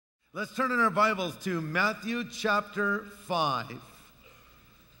Let's turn in our Bibles to Matthew chapter 5.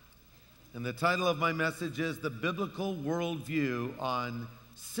 And the title of my message is The Biblical Worldview on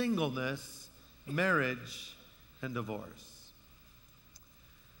Singleness, Marriage, and Divorce.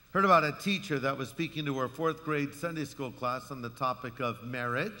 Heard about a teacher that was speaking to her fourth grade Sunday school class on the topic of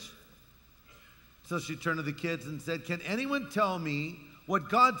marriage. So she turned to the kids and said, "Can anyone tell me what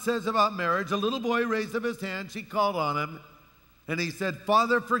God says about marriage?" A little boy raised up his hand. She called on him. And he said,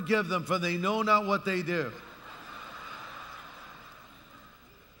 "Father, forgive them, for they know not what they do."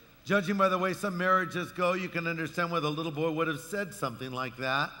 Judging by the way some marriages go, you can understand why the little boy would have said something like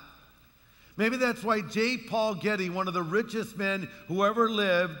that. Maybe that's why J. Paul Getty, one of the richest men who ever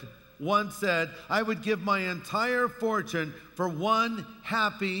lived, once said, "I would give my entire fortune for one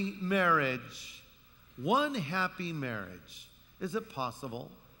happy marriage." One happy marriage. Is it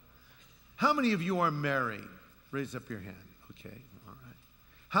possible? How many of you are married? Raise up your hand. Okay, all right.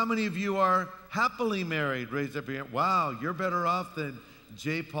 How many of you are happily married? Raise up your hand. Wow, you're better off than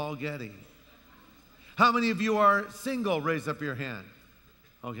J. Paul Getty. How many of you are single? Raise up your hand.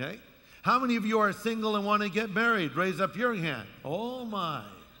 Okay. How many of you are single and want to get married? Raise up your hand. Oh my.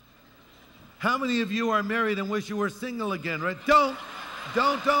 How many of you are married and wish you were single again? Right? Don't.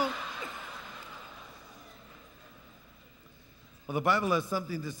 Well, the Bible has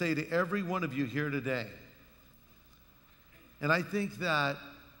something to say to every one of you here today. And I think that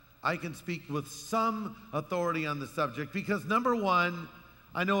I can speak with some authority on the subject because, number one,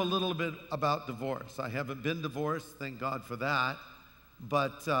 I know a little bit about divorce. I haven't been divorced, thank God for that.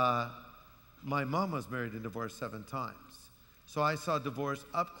 But my mom was married and divorced 7 times. So I saw divorce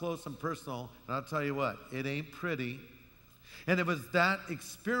up close and personal. And I'll tell you what, it ain't pretty. And it was that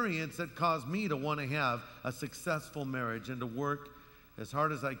experience that caused me to want to have a successful marriage and to work as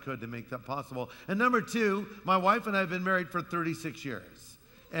hard as I could to make that possible. And number two, my wife and I have been married for 36 years.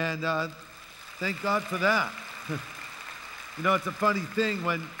 And thank God for that. You know, it's a funny thing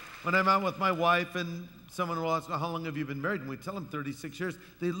when I'm out with my wife and someone will ask, "How long have you been married?" And we tell them 36 years.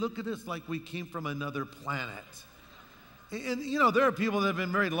 They look at us like we came from another planet. And, you know, there are people that have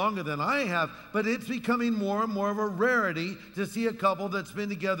been married longer than I have, but it's becoming more and more of a rarity to see a couple that's been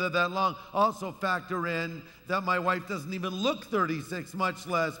together that long. Also factor in that my wife doesn't even look 36, much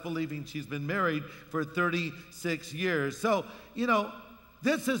less believing she's been married for 36 years. So, you know,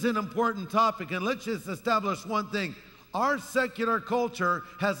 this is an important topic, and let's just establish one thing. Our secular culture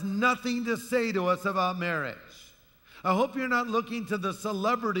has nothing to say to us about marriage. I hope you're not looking to the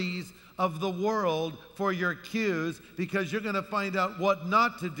celebrities of the world for your cues, because you're going to find out what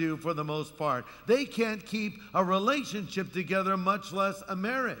not to do for the most part. They can't keep a relationship together, much less a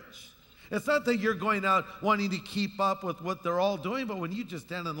marriage. It's not that you're going out wanting to keep up with what they're all doing, but when you just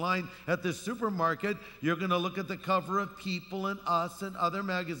stand in line at the supermarket, you're going to look at the cover of People and Us and other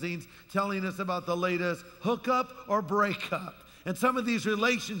magazines telling us about the latest hookup or breakup. And some of these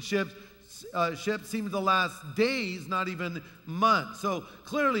relationships seem to last days, not even months. So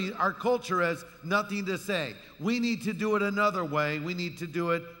clearly our culture has nothing to say. We need to do it another way. We need to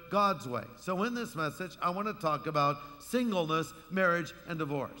do it God's way. So in this message, I want to talk about singleness, marriage, and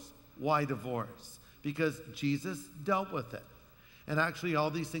divorce. Why divorce? Because Jesus dealt with it. And actually all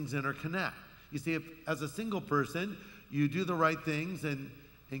these things interconnect. You see, if as a single person, you do the right things and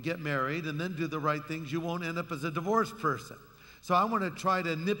get married and then do the right things, you won't end up as a divorced person. So I want to try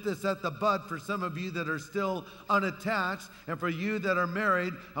to nip this at the bud for some of you that are still unattached. And for you that are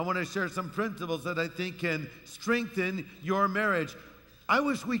married, I want to share some principles that I think can strengthen your marriage. I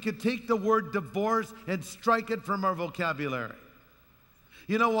wish we could take the word divorce and strike it from our vocabulary.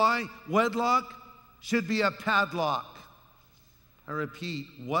 You know why? Wedlock should be a padlock. I repeat,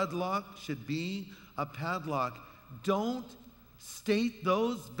 wedlock should be a padlock. Don't state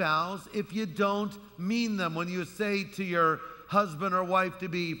those vows if you don't mean them. When you say to your husband or wife to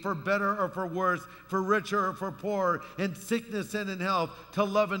be, for better or for worse, for richer or for poorer, in sickness and in health, to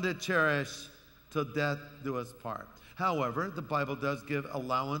love and to cherish, till death do us part. However, the Bible does give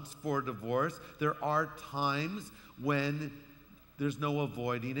allowance for divorce. There are times when there's no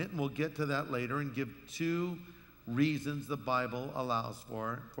avoiding it, and we'll get to that later and give 2 reasons the Bible allows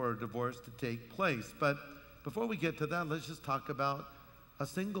for a divorce to take place. But before we get to that, let's just talk about a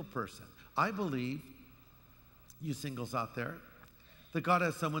single person. I believe, you singles out there, that God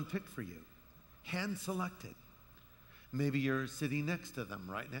has someone picked for you, hand-selected. Maybe you're sitting next to them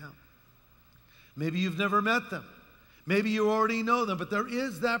right now. Maybe you've never met them. Maybe you already know them, but there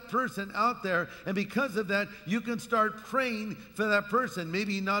is that person out there, and because of that, you can start praying for that person.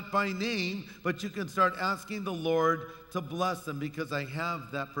 Maybe not by name, but you can start asking the Lord to bless them because I have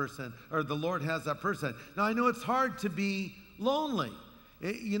that person, or the Lord has that person. Now, I know it's hard to be lonely.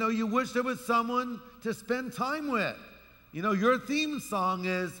 You wish there was someone to spend time with. Your theme song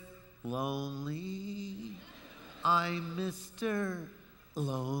is Lonely, I'm Mr.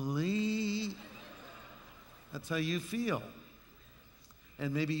 Lonely. That's how you feel.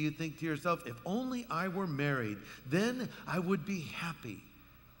 And maybe you think to yourself, if only I were married, then I would be happy.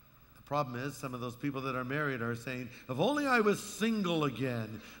 The problem is, some of those people that are married are saying, if only I was single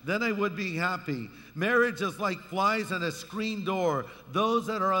again, then I would be happy. Marriage is like flies on a screen door. Those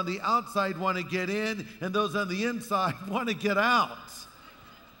that are on the outside want to get in, and those on the inside want to get out.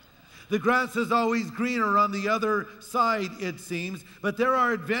 The grass is always greener on the other side, it seems. But there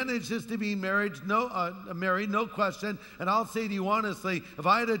are advantages to being married, no question. And I'll say to you honestly, if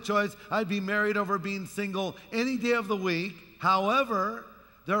I had a choice, I'd be married over being single any day of the week. However,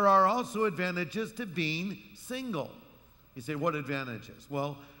 there are also advantages to being single. You say, what advantages?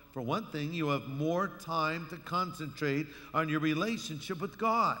 Well, for one thing, you have more time to concentrate on your relationship with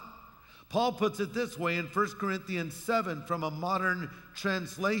God. Paul puts it this way in 1 Corinthians 7 from a modern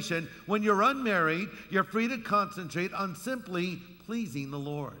translation. When you're unmarried, you're free to concentrate on simply pleasing the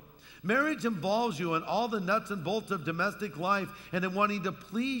Lord. Marriage involves you in all the nuts and bolts of domestic life and in wanting to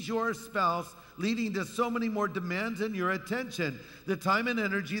please your spouse, leading to so many more demands in your attention. The time and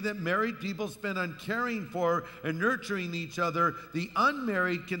energy that married people spend on caring for and nurturing each other, the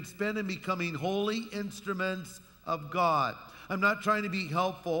unmarried can spend in becoming holy instruments of God. I'm trying to be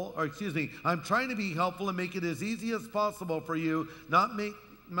helpful and make it as easy as possible for you, not make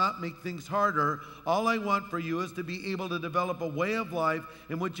things harder. All I want for you is to be able to develop a way of life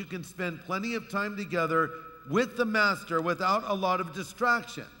in which you can spend plenty of time together with the Master without a lot of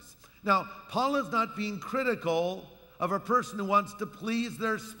distractions. Now, Paul is not being critical of a person who wants to please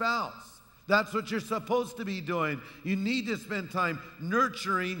their spouse. That's what you're supposed to be doing. You need to spend time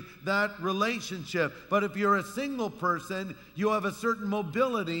nurturing that relationship. But if you're a single person, you have a certain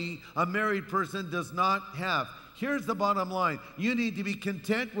mobility a married person does not have. Here's the bottom line. You need to be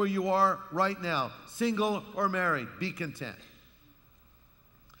content where you are right now, single or married. Be content.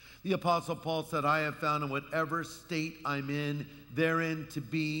 The Apostle Paul said, I have found in whatever state I'm in, therein to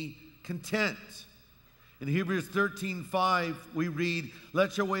be content. In Hebrews 13:5, we read,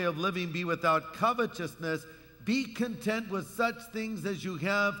 let your way of living be without covetousness. Be content with such things as you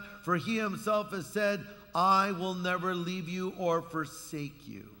have, for he himself has said, I will never leave you or forsake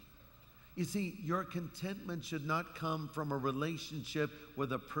you. You see, your contentment should not come from a relationship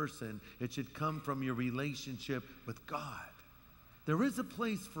with a person. It should come from your relationship with God. There is a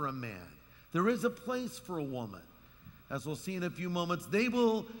place for a man. There is a place for a woman. As we'll see in a few moments, they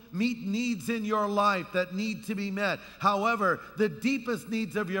will meet needs in your life that need to be met. However, the deepest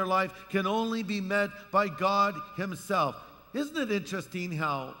needs of your life can only be met by God himself. Isn't it interesting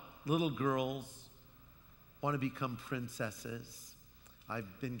how little girls want to become princesses?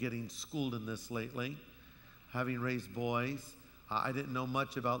 I've been getting schooled in this lately, having raised boys. I didn't know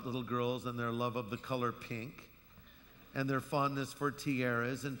much about little girls and their love of the color pink, and their fondness for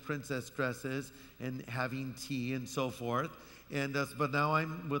tiaras and princess dresses and having tea and so forth. But now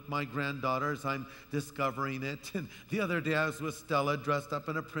I'm with my granddaughters, I'm discovering it. And the other day I was with Stella, dressed up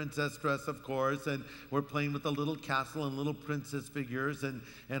in a princess dress, of course, and we're playing with a little castle and little princess figures, and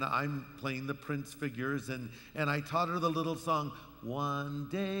I'm playing the prince figures, and I taught her the little song, one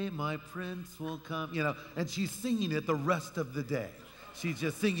day my prince will come, and she's singing it the rest of the day. She's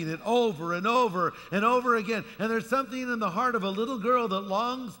just singing it over and over and over again. And there's something in the heart of a little girl that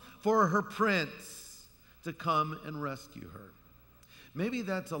longs for her prince to come and rescue her. Maybe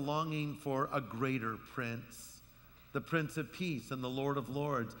that's a longing for a greater prince, the Prince of Peace and the Lord of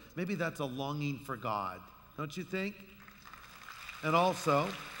Lords. Maybe that's a longing for God, don't you think? And also,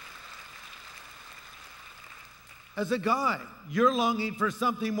 as a guy, you're longing for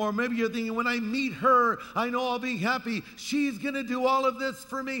something more. Maybe you're thinking, when I meet her, I know I'll be happy. She's going to do all of this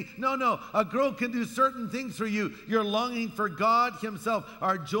for me. No. A girl can do certain things for you. You're longing for God himself.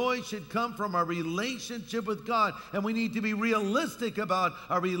 Our joy should come from our relationship with God. And we need to be realistic about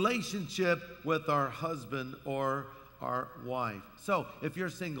our relationship with our husband or our wife. So, if you're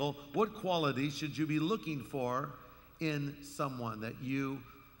single, what qualities should you be looking for in someone that you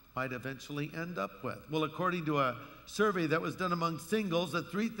might eventually end up with? Well, according to a survey that was done among singles, the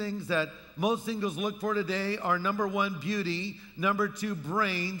three things that most singles look for today are number 1, beauty, number 2,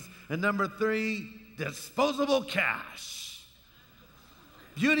 brains, and number 3, disposable cash.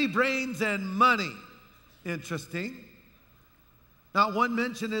 Beauty, brains, and money. Interesting. Not one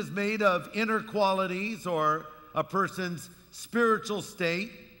mention is made of inner qualities or a person's spiritual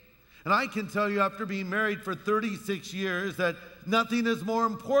state. And I can tell you, after being married for 36 years, that nothing is more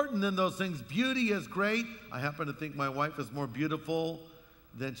important than those things. Beauty is great. I happen to think my wife is more beautiful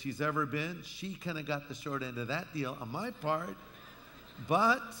than she's ever been. She kind of got the short end of that deal on my part.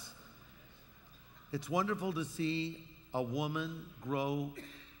 But it's wonderful to see a woman grow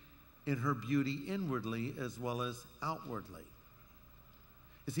in her beauty inwardly as well as outwardly.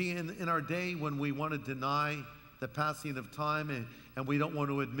 You see, in our day when we want to deny the passing of time and we don't want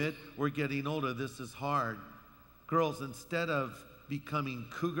to admit we're getting older, this is hard. Girls, instead of becoming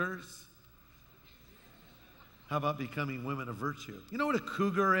cougars, how about becoming women of virtue? You know what a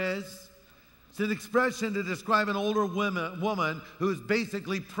cougar is? It's an expression to describe an older woman who's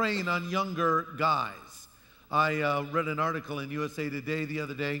basically preying on younger guys. I read an article in USA Today the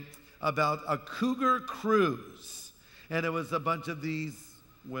other day about a cougar cruise. And it was a bunch of these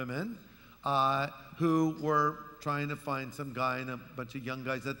women who were trying to find some guy and a bunch of young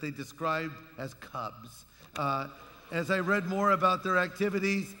guys that they described as cubs. As I read more about their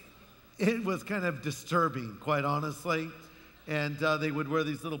activities, it was kind of disturbing, quite honestly. And they would wear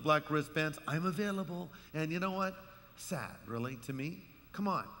these little black wristbands. I'm available. And you know what? Sad, really, to me. Come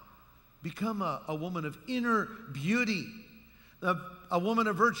on. Become a woman of inner beauty. A woman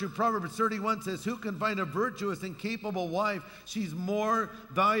of virtue. Proverbs 31 says, who can find a virtuous and capable wife? She's more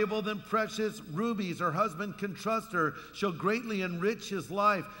valuable than precious rubies. Her husband can trust her. She'll greatly enrich his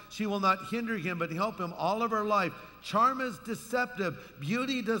life. She will not hinder him, but help him all of her life. Charm is deceptive.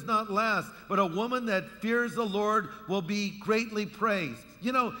 Beauty does not last. But a woman that fears the Lord will be greatly praised.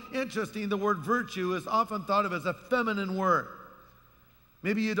 You know, interesting, the word virtue is often thought of as a feminine word.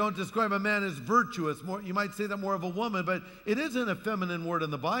 Maybe you don't describe a man as virtuous. You might say that more of a woman, but it isn't a feminine word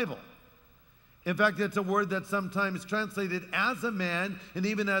in the Bible. In fact, it's a word that's sometimes translated as a man and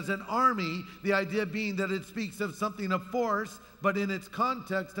even as an army, the idea being that it speaks of something of force, but in its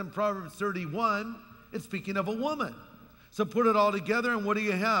context in Proverbs 31, it's speaking of a woman. So put it all together, and what do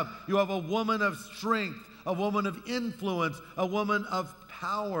you have? You have a woman of strength, a woman of influence, a woman of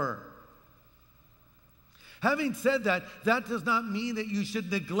power. Having said that, that does not mean that you should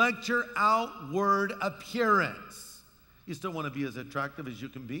neglect your outward appearance. You still want to be as attractive as you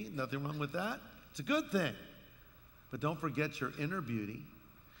can be. Nothing wrong with that. It's a good thing. But don't forget your inner beauty.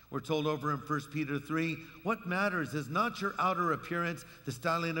 We're told over in 1 Peter 3, what matters is not your outer appearance, the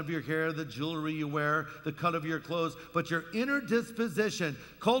styling of your hair, the jewelry you wear, the cut of your clothes, but your inner disposition.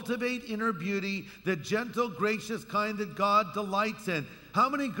 Cultivate inner beauty, the gentle, gracious kind that God delights in. How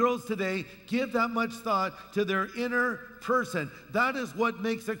many girls today give that much thought to their inner person? That is what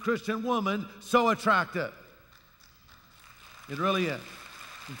makes a Christian woman so attractive. It really is.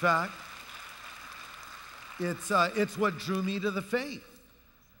 In fact, it's what drew me to the faith.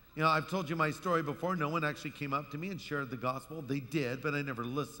 You know, I've told you my story before. No one actually came up to me and shared the gospel. They did, but I never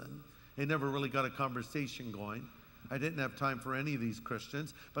listened. They never really got a conversation going. I didn't have time for any of these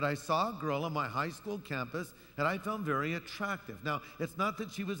Christians, but I saw a girl on my high school campus and I found very attractive. Now, it's not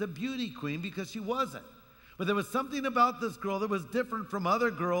that she was a beauty queen, because she wasn't. But there was something about this girl that was different from other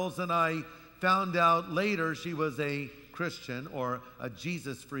girls, and I found out later she was a Christian, or a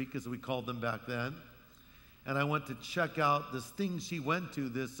Jesus freak as we called them back then. And I went to check out this thing she went to,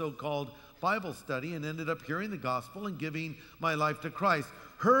 this so-called Bible study, and ended up hearing the gospel and giving my life to Christ.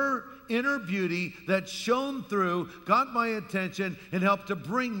 Her inner beauty that shone through got my attention and helped to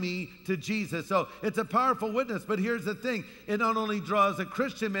bring me to Jesus. So it's a powerful witness. But here's the thing. It not only draws a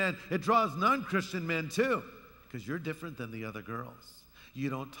Christian man, it draws non-Christian men too. Because you're different than the other girls. You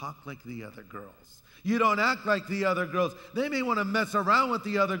don't talk like the other girls. You don't act like the other girls. They may want to mess around with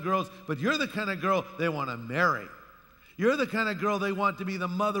the other girls, but you're the kind of girl they want to marry. You're the kind of girl they want to be the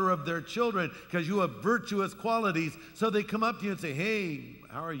mother of their children, because you have virtuous qualities. So they come up to you and say, hey,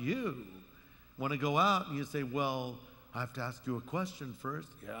 how are you? Want to go out? And you say, well, I have to ask you a question first.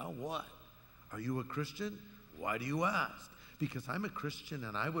 Yeah, what? Are you a Christian? Why do you ask? Because I'm a Christian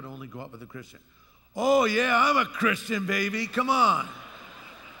and I would only go out with a Christian. Oh, yeah, I'm a Christian, baby. Come on.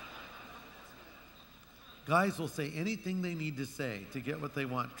 Guys will say anything they need to say to get what they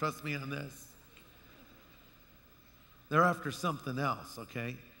want. Trust me on this. They're after something else,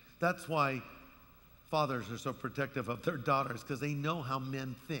 okay? That's why fathers are so protective of their daughters, because they know how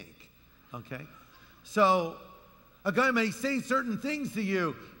men think, okay? So a guy may say certain things to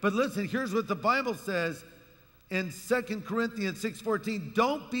you, but listen, here's what the Bible says in 2 Corinthians 6:14.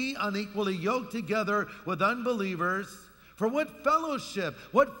 Don't be unequally yoked together with unbelievers. For what fellowship,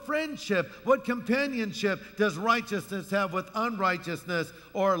 what friendship, what companionship does righteousness have with unrighteousness,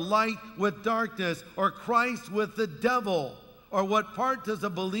 or light with darkness, or Christ with the devil? Or what part does a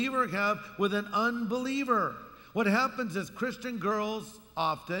believer have with an unbeliever? What happens is Christian girls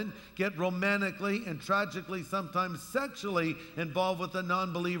often get romantically and tragically, sometimes sexually involved with a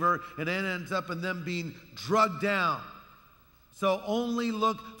non-believer, and it ends up in them being drugged down. So only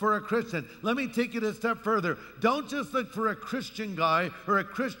look for a Christian. Let me take it a step further. Don't just look for a Christian guy or a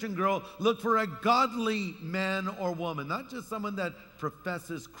Christian girl. Look for a godly man or woman, not just someone that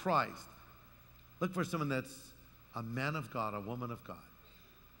professes Christ. Look for someone that's a man of God, a woman of God.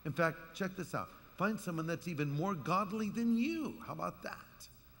 In fact, check this out. Find someone that's even more godly than you. How about that?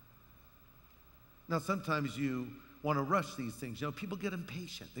 Now, sometimes you want to rush these things. You know, people get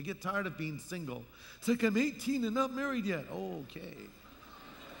impatient. They get tired of being single. It's like, I'm 18 and not married yet. Okay.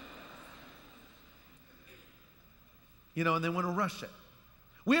 You know, and they want to rush it.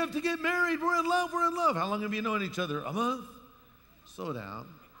 We have to get married. We're in love. We're in love. How long have you known each other? A month? Slow down.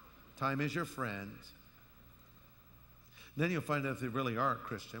 Time is your friend. Then you'll find out if they really are a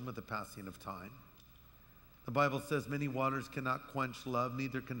Christian with the passing of time. The Bible says many waters cannot quench love,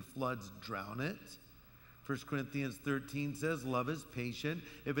 neither can floods drown it. 1 Corinthians 13 says, love is patient.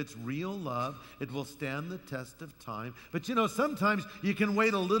 If it's real love, it will stand the test of time. But you know, sometimes you can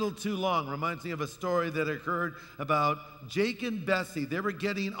wait a little too long. Reminds me of a story that occurred about Jake and Bessie. They were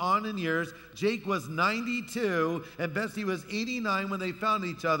getting on in years. Jake was 92 and Bessie was 89 when they found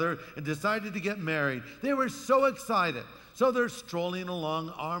each other and decided to get married. They were so excited. So they're strolling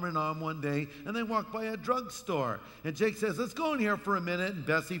along arm in arm one day, and they walk by a drugstore. And Jake says, let's go in here for a minute. And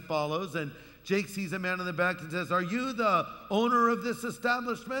Bessie follows, and Jake sees a man in the back and says, are you the owner of this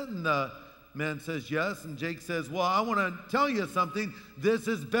establishment? And the man says, yes. And Jake says, well, I want to tell you something. This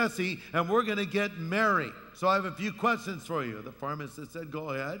is Bessie, and we're going to get married. So I have a few questions for you. The pharmacist said,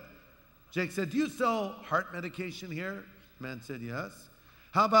 go ahead. Jake said, do you sell heart medication here? The man said, yes.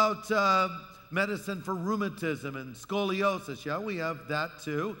 How about medicine for rheumatism and scoliosis? Yeah, we have that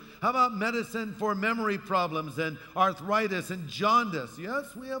too. How about medicine for memory problems and arthritis and jaundice?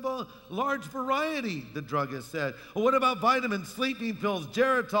 Yes, we have a large variety, the druggist said. Well, what about vitamins, sleeping pills,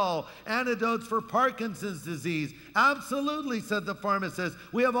 Geritol, antidotes for Parkinson's disease? Absolutely, said the pharmacist.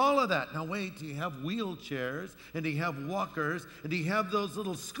 We have all of that. Now wait, do you have wheelchairs? And do you have walkers? And do you have those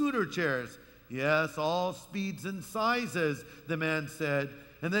little scooter chairs? Yes, all speeds and sizes, the man said.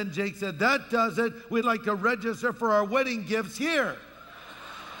 And then Jake said, that does it. We'd like to register for our wedding gifts here.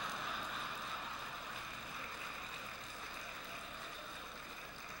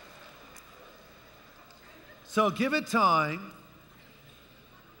 So give it time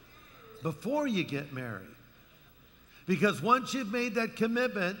before you get married. Because once you've made that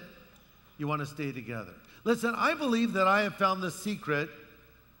commitment, you want to stay together. Listen, I believe that I have found the secret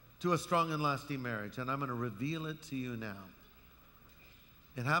to a strong and lasting marriage, and I'm going to reveal it to you now.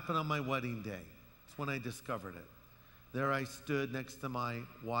 It happened on my wedding day. It's when I discovered it. There I stood next to my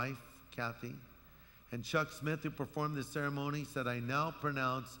wife, Kathy, and Chuck Smith, who performed the ceremony, said, I now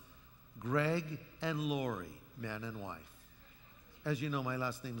pronounce Greg and Laurie, man and wife. As you know, my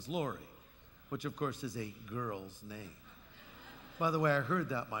last name is Laurie, which of course is a girl's name. By the way, I heard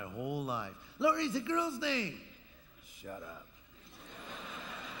that my whole life. Laurie's a girl's name. Shut up.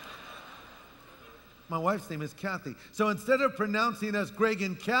 My wife's name is Kathy. So instead of pronouncing us Greg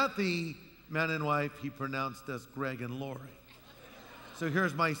and Kathy, man and wife, he pronounced us Greg and Laurie. So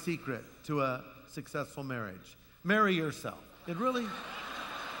here's my secret to a successful marriage. Marry yourself. It really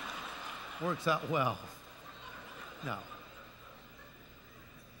works out well. No.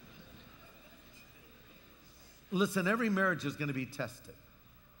 Listen, every marriage is going to be tested.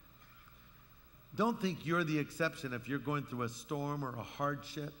 Don't think you're the exception if you're going through a storm or a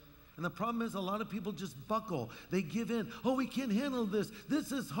hardship. And the problem is a lot of people just buckle. They give in. Oh, we can't handle this.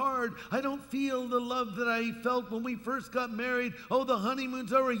 This is hard. I don't feel the love that I felt when we first got married. Oh, the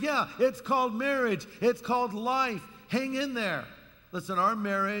honeymoon's over. Yeah, it's called marriage. It's called life. Hang in there. Listen, our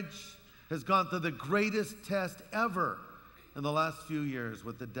marriage has gone through the greatest test ever in the last few years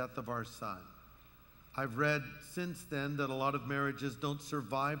with the death of our son. I've read since then that a lot of marriages don't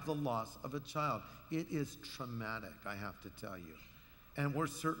survive the loss of a child. It is traumatic, I have to tell you. And we're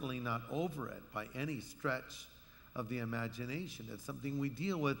certainly not over it by any stretch of the imagination. It's something we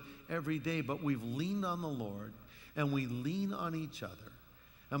deal with every day, but we've leaned on the Lord and we lean on each other.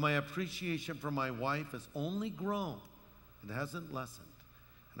 And my appreciation for my wife has only grown. It hasn't lessened.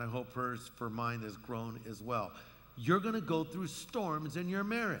 And I hope hers for mine has grown as well. You're going to go through storms in your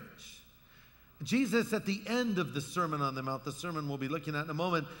marriage. Jesus, at the end of the Sermon on the Mount, the sermon we'll be looking at in a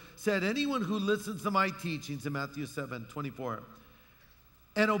moment, said, anyone who listens to my teachings in Matthew 7:24,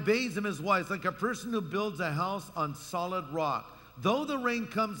 and obeys him is wise, like a person who builds a house on solid rock. Though the rain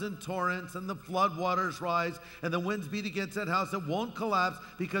comes in torrents and the flood waters rise and the winds beat against that house, it won't collapse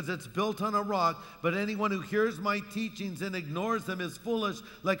because it's built on a rock. But anyone who hears my teachings and ignores them is foolish,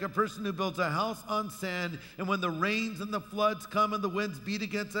 like a person who builds a house on sand. And when the rains and the floods come and the winds beat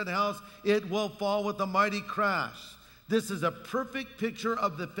against that house, it will fall with a mighty crash. This is a perfect picture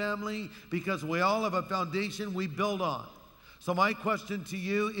of the family because we all have a foundation we build on. So my question to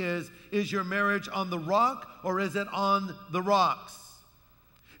you is your marriage on the rock or is it on the rocks?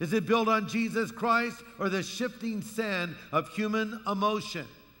 Is it built on Jesus Christ or the shifting sand of human emotion?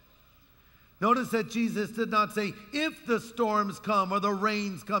 Notice that Jesus did not say, if the storms come or the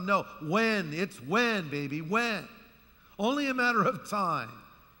rains come. No, when. It's when, baby, when. Only a matter of time.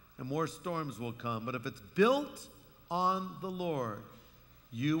 And more storms will come. But if it's built on the Lord,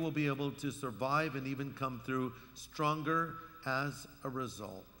 you will be able to survive and even come through stronger as a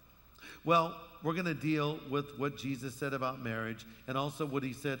result. Well, we're going to deal with what Jesus said about marriage and also what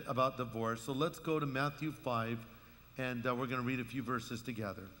he said about divorce. So let's go to Matthew 5, and we're going to read a few verses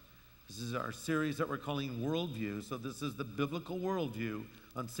together. This is our series that we're calling Worldview. So this is the Biblical Worldview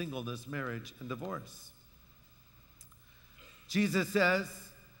on singleness, marriage, and divorce. Jesus says,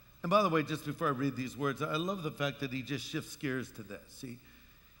 and by the way, just before I read these words, I love the fact that he just shifts gears to this.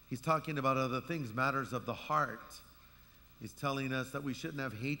 He's talking about other things, matters of the heart. He's telling us that we shouldn't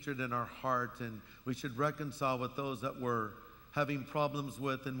have hatred in our heart, and we should reconcile with those that we're having problems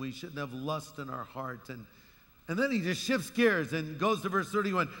with, and we shouldn't have lust in our heart. And then he just shifts gears and goes to verse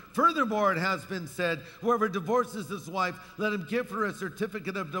 31. Furthermore, it has been said, whoever divorces his wife, let him give her a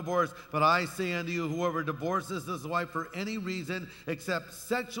certificate of divorce. But I say unto you, whoever divorces his wife for any reason except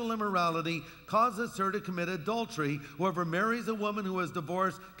sexual immorality causes her to commit adultery. Whoever marries a woman who is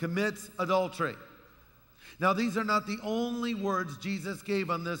divorced commits adultery. Now, these are not the only words Jesus gave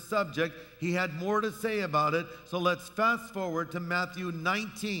on this subject. He had more to say about it. So let's fast forward to Matthew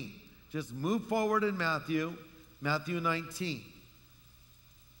 19. Just move forward in Matthew 19.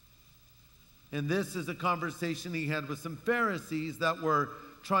 And this is a conversation he had with some Pharisees that were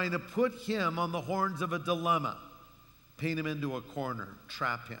trying to put him on the horns of a dilemma, paint him into a corner,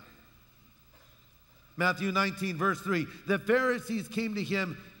 trap him. Matthew 19, verse 3, the Pharisees came to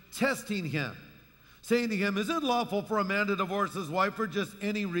him, testing him, saying to him, is it lawful for a man to divorce his wife for just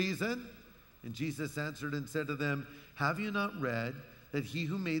any reason? And Jesus answered and said to them, have you not read that he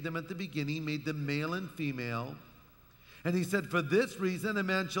who made them at the beginning made them male and female? And he said, for this reason a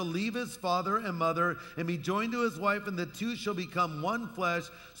man shall leave his father and mother and be joined to his wife, and the two shall become one flesh.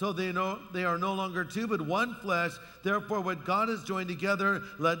 So they are no longer two, but one flesh. Therefore what God has joined together,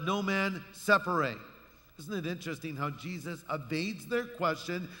 let no man separate. Isn't it interesting how Jesus evades their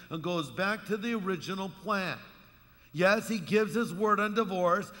question and goes back to the original plan? Yes, he gives his word on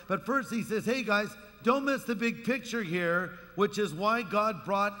divorce, but first he says, hey guys, don't miss the big picture here, which is why God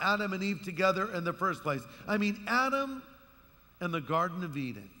brought Adam and Eve together in the first place. I mean, Adam and the Garden of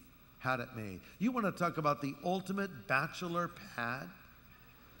Eden had it made. You want to talk about the ultimate bachelor pad?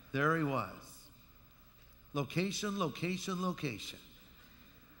 There he was. Location, location, location.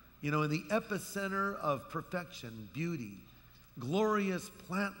 You know, in the epicenter of perfection, beauty, glorious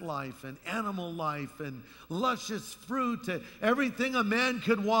plant life and animal life and luscious fruit, everything a man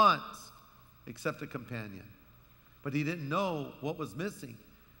could want except a companion. But he didn't know what was missing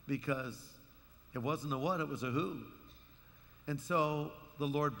because it wasn't a what, it was a who. And so the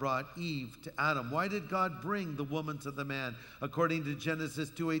Lord brought Eve to Adam. Why did God bring the woman to the man? According to Genesis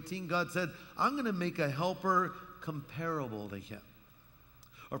 2:18, God said, I'm going to make a helper comparable to him.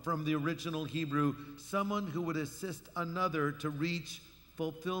 Or from the original Hebrew, someone who would assist another to reach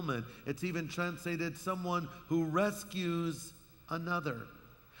fulfillment. It's even translated someone who rescues another.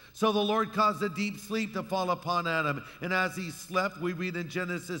 So the Lord caused a deep sleep to fall upon Adam. And as he slept, we read in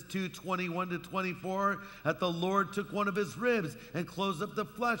Genesis 2:21-24, that the Lord took one of his ribs and closed up the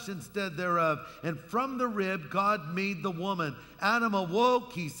flesh instead thereof. And from the rib, God made the woman. Adam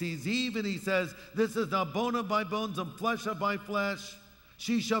awoke, he sees Eve, and he says, this is now bone of my bones and flesh of my flesh.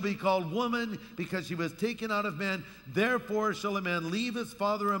 She shall be called woman because she was taken out of man. Therefore shall a man leave his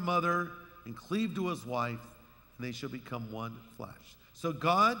father and mother and cleave to his wife, and they shall become one flesh. So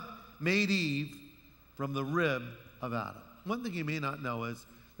God made Eve from the rib of Adam. One thing you may not know is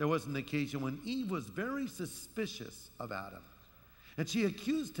there was an occasion when Eve was very suspicious of Adam, and she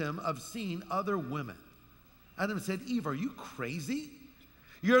accused him of seeing other women. Adam said, Eve, are you crazy?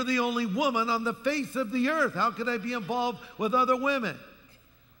 You're the only woman on the face of the earth. How could I be involved with other women?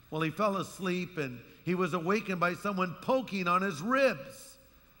 Well, he fell asleep and he was awakened by someone poking on his ribs.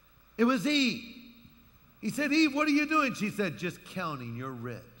 It was Eve. He said, Eve, what are you doing? She said, just counting your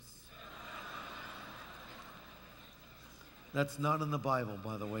ribs. That's not in the Bible,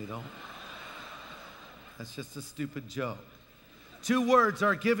 by the way, don't. That's just a stupid joke. Two words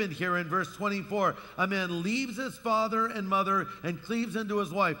are given here in verse 24. A man leaves his father and mother and cleaves unto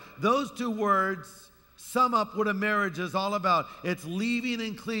his wife. Those two words sum up what a marriage is all about. It's leaving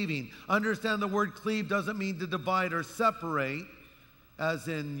and cleaving. Understand the word cleave doesn't mean to divide or separate, as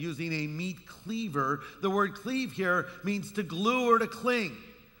in using a meat cleaver. The word cleave here means to glue or to cling.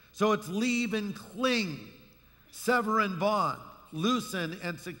 So it's leave and cling, sever and bond, loosen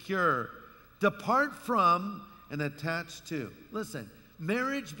and secure, depart from and attach to. Listen,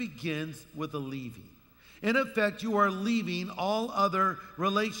 marriage begins with a leaving. In effect, you are leaving all other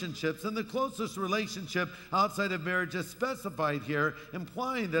relationships, and the closest relationship outside of marriage is specified here,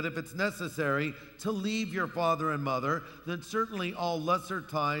 implying that if it's necessary to leave your father and mother, then certainly all lesser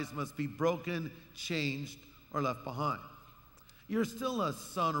ties must be broken, changed, or left behind. You're still a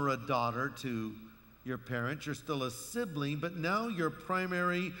son or a daughter to your parents. You're still a sibling, but now your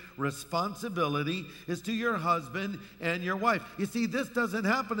primary responsibility is to your husband and your wife. You see, this doesn't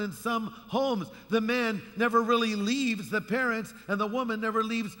happen in some homes. The man never really leaves the parents, and the woman never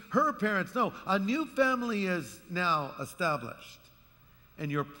leaves her parents. No, a new family is now established, and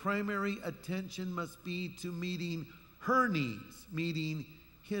your primary attention must be to meeting her needs, meeting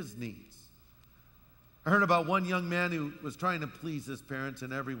his needs. I heard about one young man who was trying to please his parents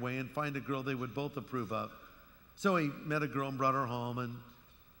in every way and find a girl they would both approve of. So he met a girl and brought her home, and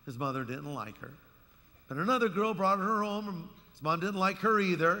his mother didn't like her. But another girl brought her home, and his mom didn't like her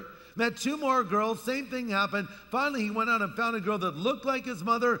either. Met two more girls, same thing happened. Finally, he went out and found a girl that looked like his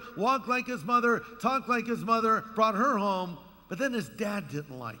mother, walked like his mother, talked like his mother, brought her home. But then his dad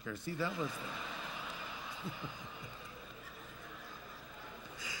didn't like her. See, that was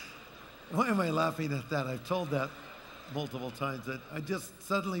Why am I laughing at that? I've told that multiple times. That I just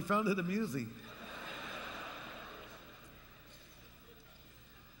suddenly found it amusing.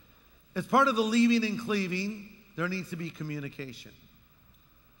 As part of the leaving and cleaving, there needs to be communication.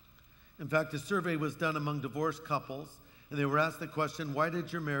 In fact, a survey was done among divorced couples, and they were asked the question, why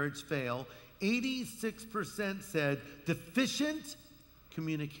did your marriage fail? 86% said deficient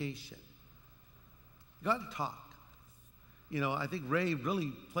communication. You got to talk. You know, I think Ray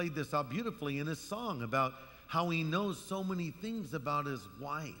really played this out beautifully in his song about how he knows so many things about his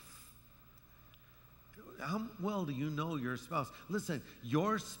wife. How well do you know your spouse? Listen,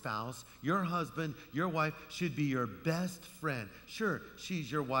 your spouse, your husband, your wife should be your best friend. Sure, she's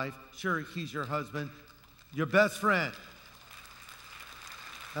your wife. Sure, he's your husband. Your best friend.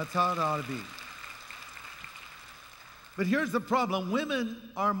 That's how it ought to be. But here's the problem. Women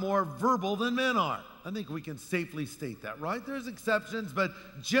are more verbal than men are. I think we can safely state that, right? There's exceptions, but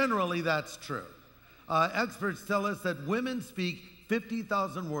generally that's true. Experts tell us that women speak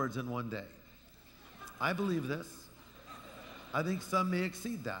 50,000 words in one day. I believe this. I think some may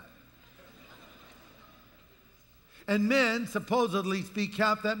exceed that. And men supposedly speak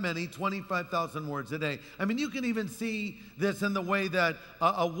half that many, 25,000 words a day. I mean, you can even see this in the way that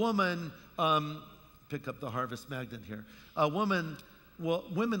a woman, pick up the Harvest Magnet here, women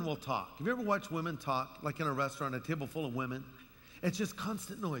will talk. Have you ever watched women talk, like in a restaurant, a table full of women? It's just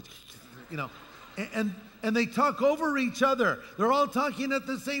constant noise, you know. And they talk over each other. They're all talking at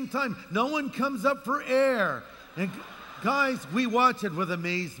the same time. No one comes up for air. And guys, we watch it with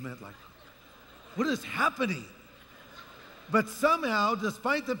amazement, like, what is happening? But somehow,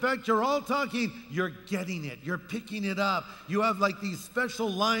 despite the fact you're all talking, you're getting it. You're picking it up. You have like these special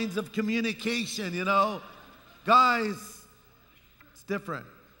lines of communication, you know. Guys, it's different.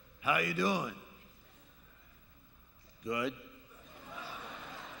 How you doing? Good.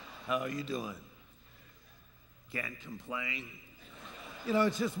 How are you doing? Can't complain. You know,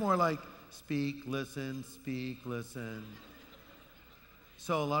 it's just more like speak, listen, speak, listen.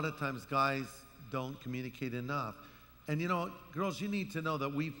 So a lot of times guys don't communicate enough. And you know, girls, you need to know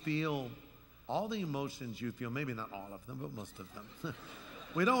that we feel all the emotions you feel, maybe not all of them, but most of them.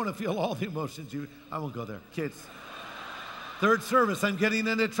 We don't want to feel all the emotions I won't go there. Kids, third service, I'm getting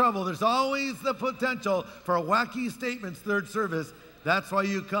into trouble. There's always the potential for wacky statements, third service. That's why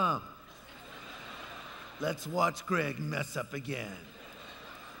you come. Let's watch Greg mess up again.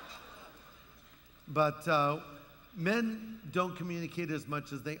 But men don't communicate as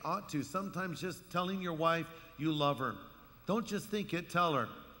much as they ought to. Sometimes just telling your wife you love her. Don't just think it, tell her.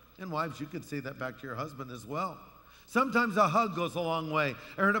 And wives, you could say that back to your husband as well. Sometimes a hug goes a long way.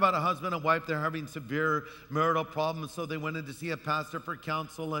 I heard about a husband and wife, they're having severe marital problems, so they went in to see a pastor for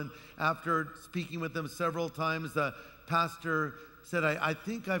counsel, and after speaking with them several times, the pastor said, I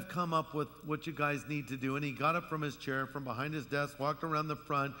think I've come up with what you guys need to do. And he got up from his chair, from behind his desk, walked around the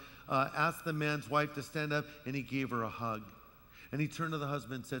front, asked the man's wife to stand up, and he gave her a hug. And he turned to the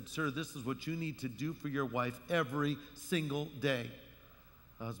husband and said, sir, this is what you need to do for your wife every single day.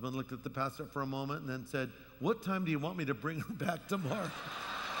 The husband looked at the pastor for a moment and then said, what time do you want me to bring her back tomorrow?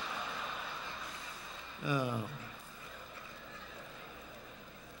 Oh.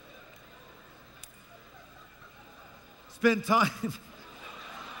 Spend time.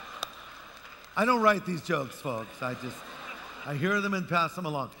 I don't write these jokes, folks. I hear them and pass them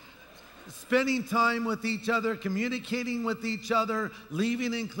along. Spending time with each other, communicating with each other,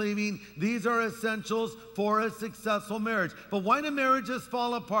 leaving and cleaving, these are essentials for a successful marriage. But why do marriages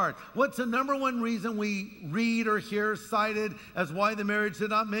fall apart? What's the number one reason we read or hear cited as why the marriage did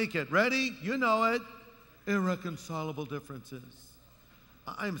not make it? Ready? You know it. Irreconcilable differences.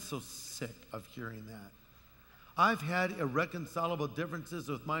 I'm so sick of hearing that. I've had irreconcilable differences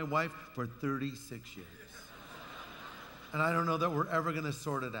with my wife for 36 years. And I don't know that we're ever going to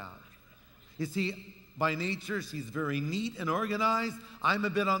sort it out. You see, by nature, she's very neat and organized. I'm a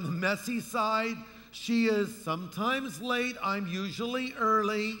bit on the messy side. She is sometimes late. I'm usually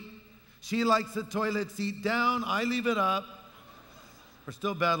early. She likes the toilet seat down. I leave it up. We're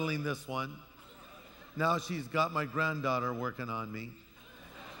still battling this one. Now she's got my granddaughter working on me.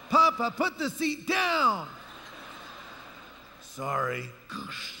 Papa, put the seat down. Sorry.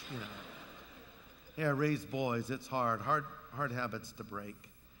 You know. Yeah, raise boys. It's hard habits to break.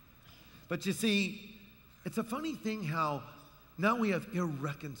 But you see, it's a funny thing how now we have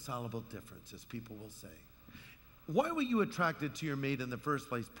irreconcilable differences, people will say. Why were you attracted to your mate in the first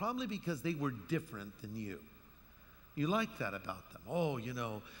place? Probably because they were different than you. You like that about them. Oh, you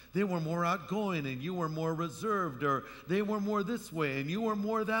know, they were more outgoing and you were more reserved, or they were more this way and you were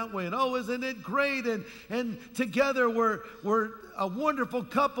more that way. And oh, isn't it great? And together we're a wonderful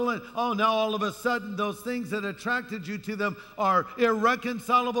couple. And oh, now all of a sudden those things that attracted you to them are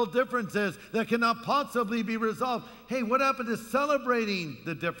irreconcilable differences that cannot possibly be resolved. Hey, what happened to celebrating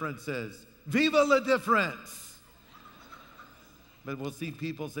the differences? Viva la difference. But we'll see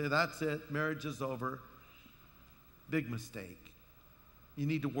people say, that's it, marriage is over. Big mistake. You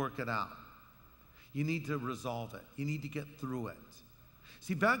need to work it out. You need to resolve it. You need to get through it.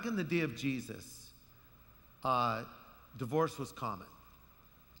 See, back in the day of Jesus, divorce was common.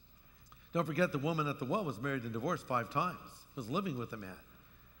 Don't forget the woman at the well was married and divorced 5 times, was living with a man.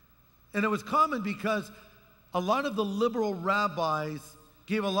 And it was common because a lot of the liberal rabbis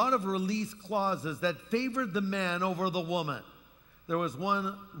gave a lot of release clauses that favored the man over the woman. There was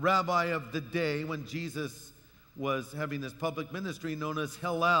one rabbi of the day when Jesus was having this public ministry known as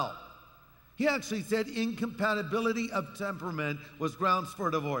Hillel. He actually said incompatibility of temperament was grounds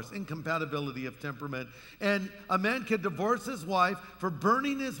for divorce. Incompatibility of temperament. And a man could divorce his wife for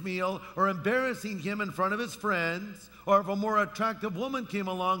burning his meal or embarrassing him in front of his friends. Or if a more attractive woman came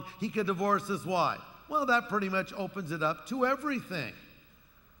along, he could divorce his wife. Well, that pretty much opens it up to everything.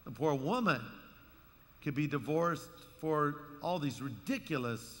 The poor woman could be divorced for all these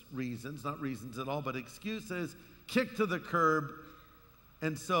ridiculous reasons, not reasons at all, but excuses, kicked to the curb.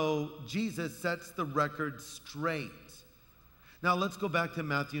 And so Jesus sets the record straight. Now let's go back to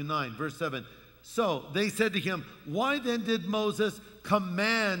Matthew 9, verse 7. So they said to him, why then did Moses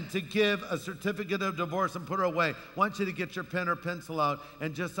command to give a certificate of divorce and put her away? I want you to get your pen or pencil out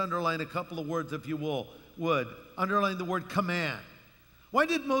and just underline a couple of words if you would. Underline the word command. Why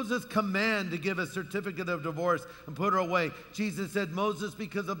did Moses command to give a certificate of divorce and put her away? Jesus said, Moses,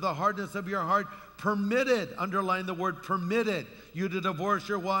 because of the hardness of your heart, permitted, underline the word permitted, you to divorce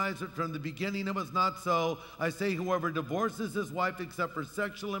your wives. But from the beginning it was not so. I say whoever divorces his wife except for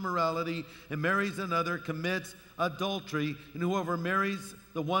sexual immorality and marries another commits adultery. And whoever marries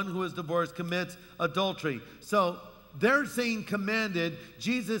the one who is divorced commits adultery. So they're saying commanded.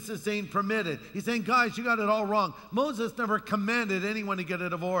 Jesus is saying permitted. He's saying, guys, you got it all wrong. Moses never commanded anyone to get a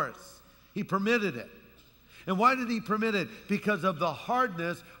divorce. He permitted it. And why did he permit it? Because of the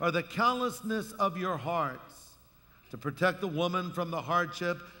hardness or the callousness of your hearts. To protect the woman from the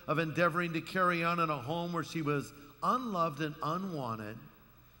hardship of endeavoring to carry on in a home where she was unloved and unwanted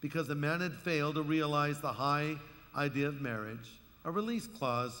because the man had failed to realize the high idea of marriage, a release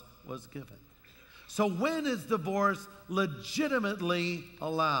clause was given. So when is divorce legitimately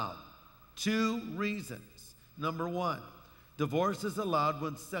allowed? 2 reasons. Number 1, divorce is allowed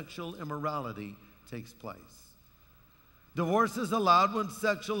when sexual immorality takes place. Divorce is allowed when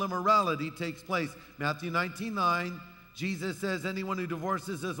sexual immorality takes place. Matthew 19:9, Jesus says anyone who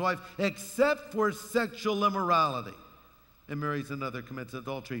divorces his wife except for sexual immorality and marries another commits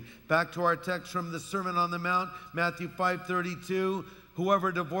adultery. Back to our text from the Sermon on the Mount, Matthew 5:32.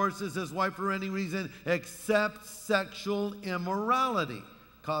 Whoever divorces his wife for any reason except sexual immorality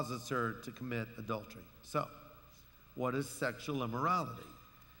causes her to commit adultery. So, what is sexual immorality?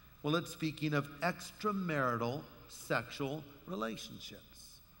 Well, it's speaking of extramarital sexual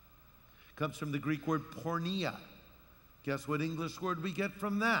relationships. It comes from the Greek word porneia. Guess what English word we get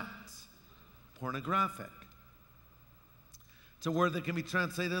from that? pornographic. It's a word that can be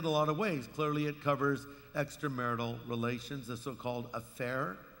translated a lot of ways. Clearly, it covers extramarital relations, the so-called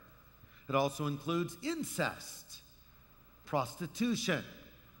affair. It also includes incest, prostitution,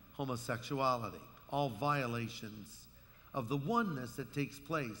 homosexuality, all violations of the oneness that takes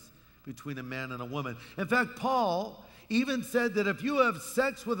place between a man and a woman. In fact, Paul even said that if you have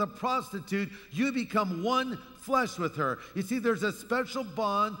sex with a prostitute, you become one flesh with her. You see, there's a special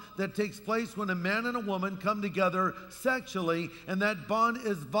bond that takes place when a man and a woman come together sexually, and that bond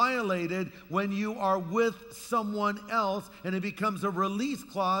is violated when you are with someone else, and it becomes a release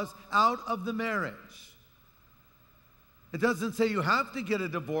clause out of the marriage. It doesn't say you have to get a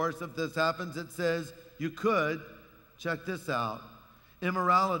divorce if this happens. It says you could. Check this out.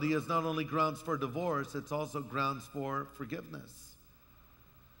 Immorality is not only grounds for divorce, it's also grounds for forgiveness.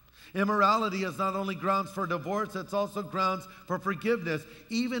 Immorality is not only grounds for divorce, it's also grounds for forgiveness.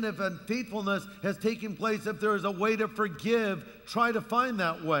 Even if unfaithfulness has taken place, if there is a way to forgive, try to find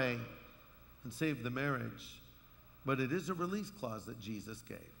that way and save the marriage. But it is a release clause that Jesus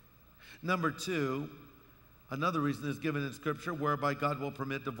gave. Number two, another reason is given in Scripture whereby God will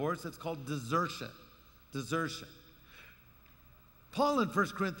permit divorce. It's called desertion. Desertion. Paul in 1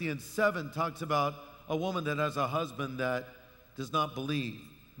 Corinthians 7 talks about a woman that has a husband that does not believe.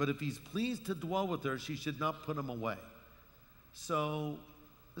 But if he's pleased to dwell with her, she should not put him away. So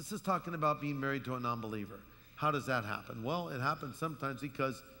this is talking about being married to a non-believer. How does that happen? Well, it happens sometimes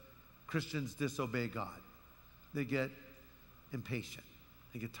because Christians disobey God. They get impatient.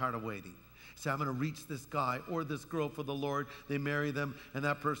 They get tired of waiting. Say, I'm going to reach this guy or this girl for the Lord. They marry them, and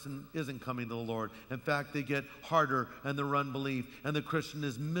that person isn't coming to the Lord. In fact, they get harder, and they're unbelief, and the Christian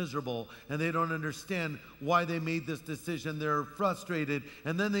is miserable, and they don't understand why they made this decision. They're frustrated,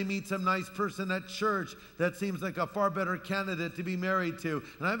 and then they meet some nice person at church that seems like a far better candidate to be married to.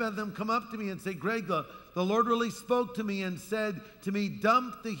 And I've had them come up to me and say, Greg, the Lord really spoke to me and said to me,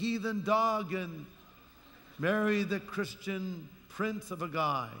 dump the heathen dog and marry the Christian prince of a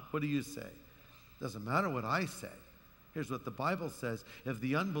guy. What do you say? Doesn't matter what I say. Here's what the Bible says. If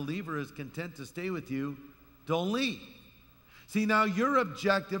the unbeliever is content to stay with you, don't leave. See, now your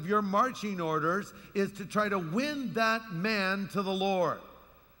objective, your marching orders, is to try to win that man to the Lord.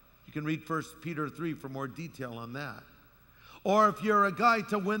 You can read 1 Peter 3 for more detail on that. Or if you're a guy,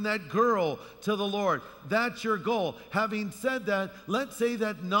 to win that girl to the Lord. That's your goal. Having said that, let's say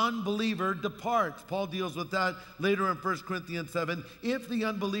that non-believer departs. Paul deals with that later in 1 Corinthians 7. If the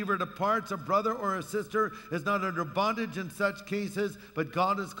unbeliever departs, a brother or a sister is not under bondage in such cases, but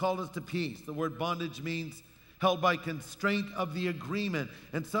God has called us to peace. The word bondage means held by constraint of the agreement.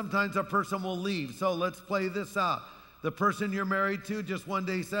 And sometimes a person will leave. So let's play this out. The person you're married to just one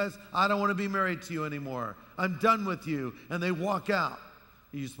day says, I don't want to be married to you anymore. I'm done with you. And they walk out.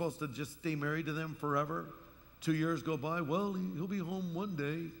 Are you supposed to just stay married to them forever? 2 years go by. Well, he'll be home one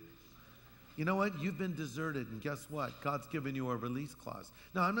day. You know what? You've been deserted. And guess what? God's given you a release clause.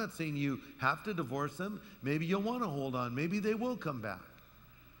 Now, I'm not saying you have to divorce them. Maybe you'll want to hold on. Maybe they will come back.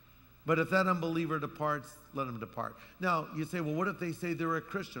 But if that unbeliever departs, let him depart. Now, you say, well, what if they say they're a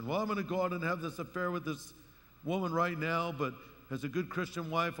Christian? Well, I'm going to go out and have this affair with this woman right now, but as a good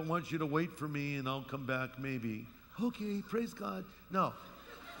Christian wife, I want you to wait for me and I'll come back maybe. Okay, praise God. No.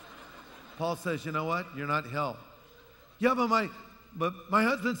 Paul says, you know what? You're not hell. Yeah, but my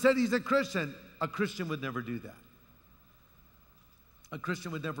husband said he's a Christian. A Christian would never do that. A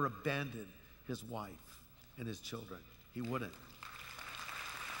Christian would never abandon his wife and his children. He wouldn't.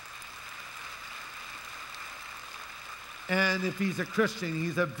 And if he's a Christian,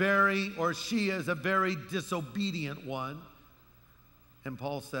 she is a very disobedient one. And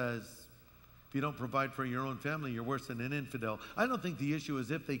Paul says, if you don't provide for your own family, you're worse than an infidel. I don't think the issue is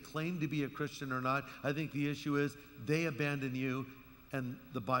if they claim to be a Christian or not. I think the issue is they abandon you and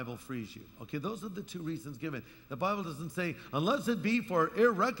the Bible frees you. Okay, those are the two reasons given. The Bible doesn't say, unless it be for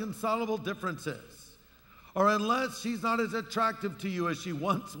irreconcilable differences, or unless she's not as attractive to you as she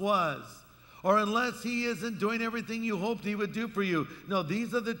once was, or unless he isn't doing everything you hoped he would do for you. No,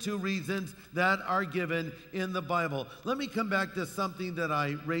 these are the two reasons that are given in the Bible. Let me come back to something that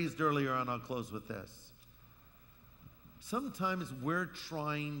I raised earlier, and I'll close with this. Sometimes we're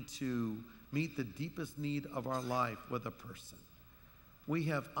trying to meet the deepest need of our life with a person. We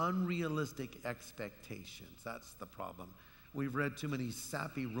have unrealistic expectations. That's the problem. We've read too many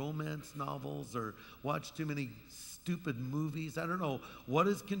sappy romance novels or watched too many stupid movies. I don't know what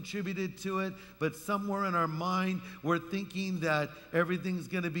has contributed to it, but somewhere in our mind, we're thinking that everything's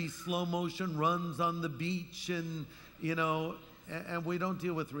going to be slow motion runs on the beach and, And we don't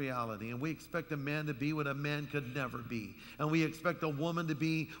deal with reality. And we expect a man to be what a man could never be. And we expect a woman to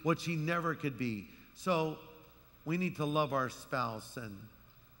be what she never could be. So we need to love our spouse and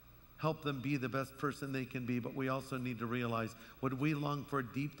help them be the best person they can be. But we also need to realize what we long for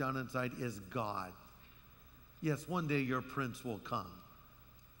deep down inside is God. Yes, one day your prince will come.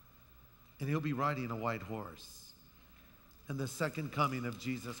 And he'll be riding a white horse. And the second coming of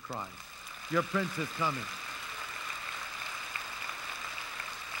Jesus Christ. Your prince is coming.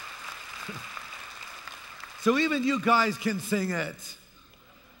 So even you guys can sing it.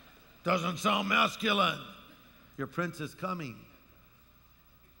 Doesn't sound masculine. Your prince is coming.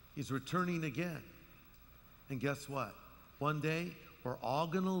 He's returning again. And guess what? One day, we're all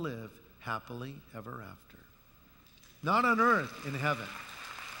going to live happily ever after. Not on earth, in heaven.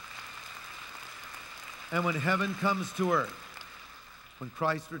 And when heaven comes to earth, when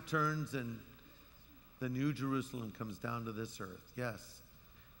Christ returns and the new Jerusalem comes down to this earth, yes.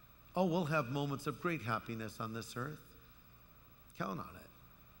 Oh, we'll have moments of great happiness on this earth. Count on it.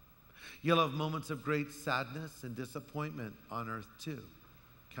 You'll have moments of great sadness and disappointment on earth too.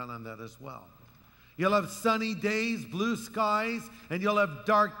 Count on that as well. You'll have sunny days, blue skies, and you'll have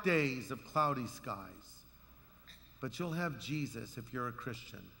dark days of cloudy skies. But you'll have Jesus, if you're a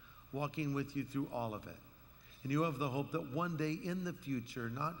Christian, walking with you through all of it. And you have the hope that one day in the future,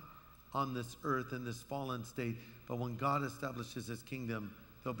 not on this earth in this fallen state, but when God establishes his kingdom,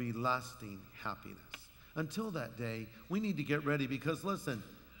 there'll be lasting happiness. Until that day, we need to get ready because, listen,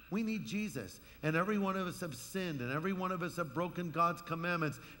 we need Jesus. And every one of us have sinned, and every one of us have broken God's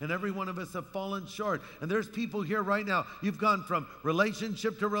commandments, and every one of us have fallen short. And there's people here right now, you've gone from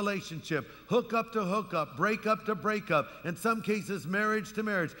relationship to relationship, hook up to hook up, break up to break up, in some cases marriage to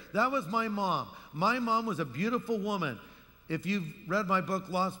marriage. That was my mom. My mom was a beautiful woman. If you've read my book,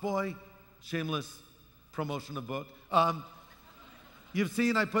 Lost Boy, shameless promotion of book, you've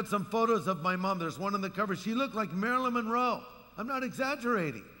seen I put some photos of my mom. There's one on the cover. She looked like Marilyn Monroe. I'm not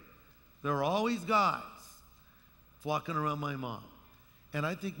exaggerating. There were always guys flocking around my mom. And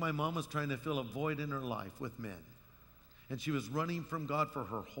I think my mom was trying to fill a void in her life with men. And she was running from God for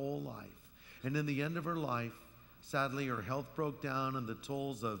her whole life. And in the end of her life, sadly, her health broke down, and the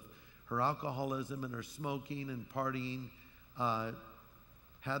tolls of her alcoholism and her smoking and partying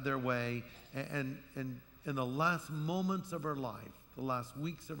had their way. And in the last moments of her life, the last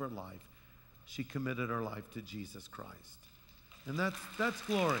weeks of her life, she committed her life to Jesus Christ. And that's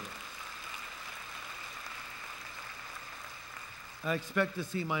glorious. I expect to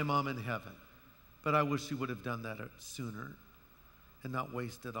see my mom in heaven, but I wish she would have done that sooner and not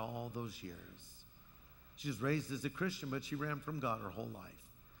wasted all those years. She was raised as a Christian, but she ran from God her whole life.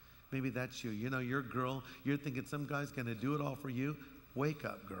 Maybe that's you. You know, you're a girl. You're thinking some guy's going to do it all for you. Wake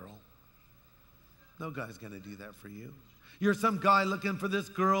up, girl. No guy's going to do that for you. You're some guy looking for this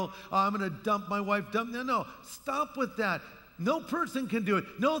girl. Oh, I'm going to dump my wife. No. Stop with that. No person can do it.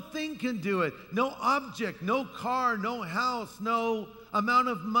 No thing can do it. No object, no car, no house, no amount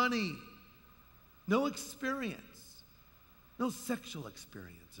of money, no experience, no sexual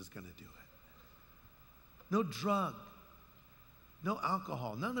experience is going to do it. No drug, no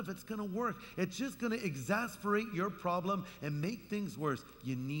alcohol. None of it's going to work. It's just going to exasperate your problem and make things worse.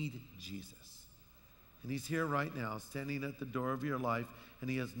 You need Jesus. And he's here right now, standing at the door of your life, and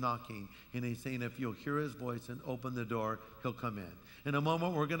he is knocking. And he's saying, if you'll hear his voice and open the door, he'll come in. In a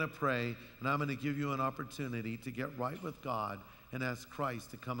moment, we're going to pray, and I'm going to give you an opportunity to get right with God and ask Christ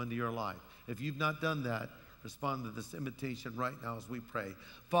to come into your life. If you've not done that, respond to this invitation right now as we pray.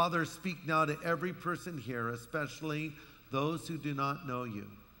 Father, speak now to every person here, especially those who do not know you.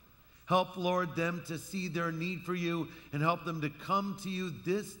 Help, Lord, them to see their need for you and help them to come to you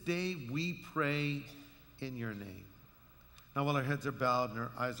this day, we pray in your name. Now, while our heads are bowed and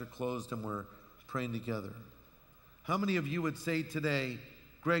our eyes are closed and we're praying together, how many of you would say today,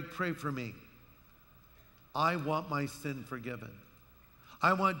 Greg, pray for me. I want my sin forgiven.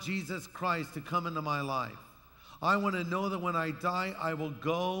 I want Jesus Christ to come into my life. I want to know that when I die, I will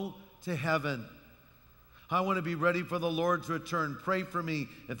go to heaven. I want to be ready for the Lord's return. Pray for me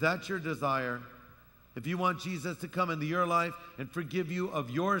if that's your desire. If you want Jesus to come into your life and forgive you of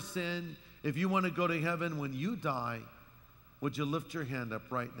your sin, if you want to go to heaven when you die, would you lift your hand up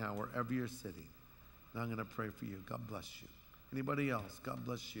right now wherever you're sitting? And I'm going to pray for you. God bless you. Anybody else? God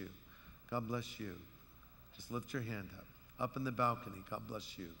bless you. God bless you. Just lift your hand up in the balcony. God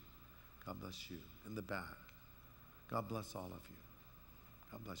bless you. God bless you. In the back. God bless all of you.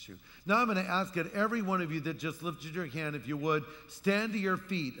 God bless you. Now I'm going to ask that every one of you that just lifted your hand, if you would, stand to your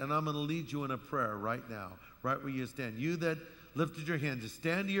feet, and I'm going to lead you in a prayer right now, right where you stand. You that lifted your hand, just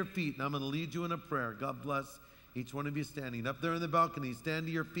stand to your feet, and I'm going to lead you in a prayer. God bless Each one of you standing. Up there in the balcony, stand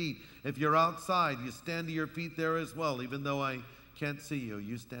to your feet. If you're outside, you stand to your feet there as well. Even though I can't see you,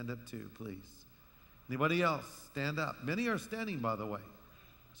 you stand up too, please. Anybody else? Stand up. Many are standing, by the way.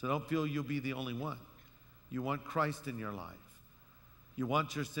 So don't feel you'll be the only one. You want Christ in your life. You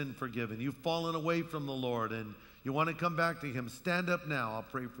want your sin forgiven. You've fallen away from the Lord and you want to come back to him. Stand up now. I'll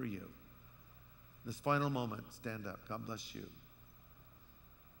pray for you. This final moment, stand up. God bless you.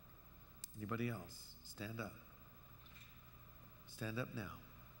 Anybody else? Stand up. Stand up now.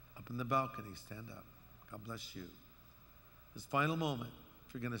 Up in the balcony, stand up. God bless you. This final moment,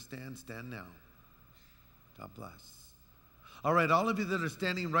 if you're going to stand, stand now. God bless. All right, all of you that are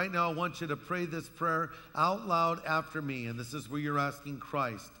standing right now, I want you to pray this prayer out loud after me. And this is where you're asking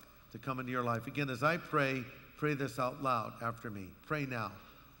Christ to come into your life. Again, as I pray, pray this out loud after me. Pray now.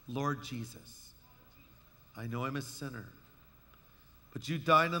 Lord Jesus, I know I'm a sinner, but you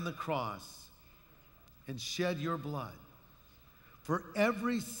died on the cross and shed your blood for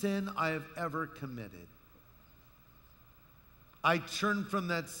every sin I have ever committed. I turn from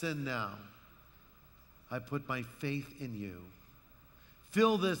that sin now. I put my faith in you.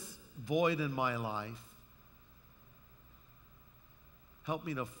 Fill this void in my life. Help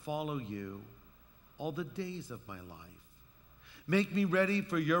me to follow you all the days of my life. Make me ready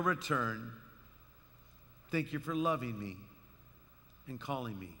for your return. Thank you for loving me and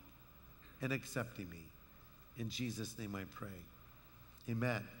calling me and accepting me. In Jesus' name I pray.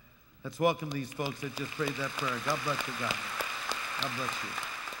 Amen. Let's welcome these folks that just prayed that prayer. God bless you, guys. God bless you.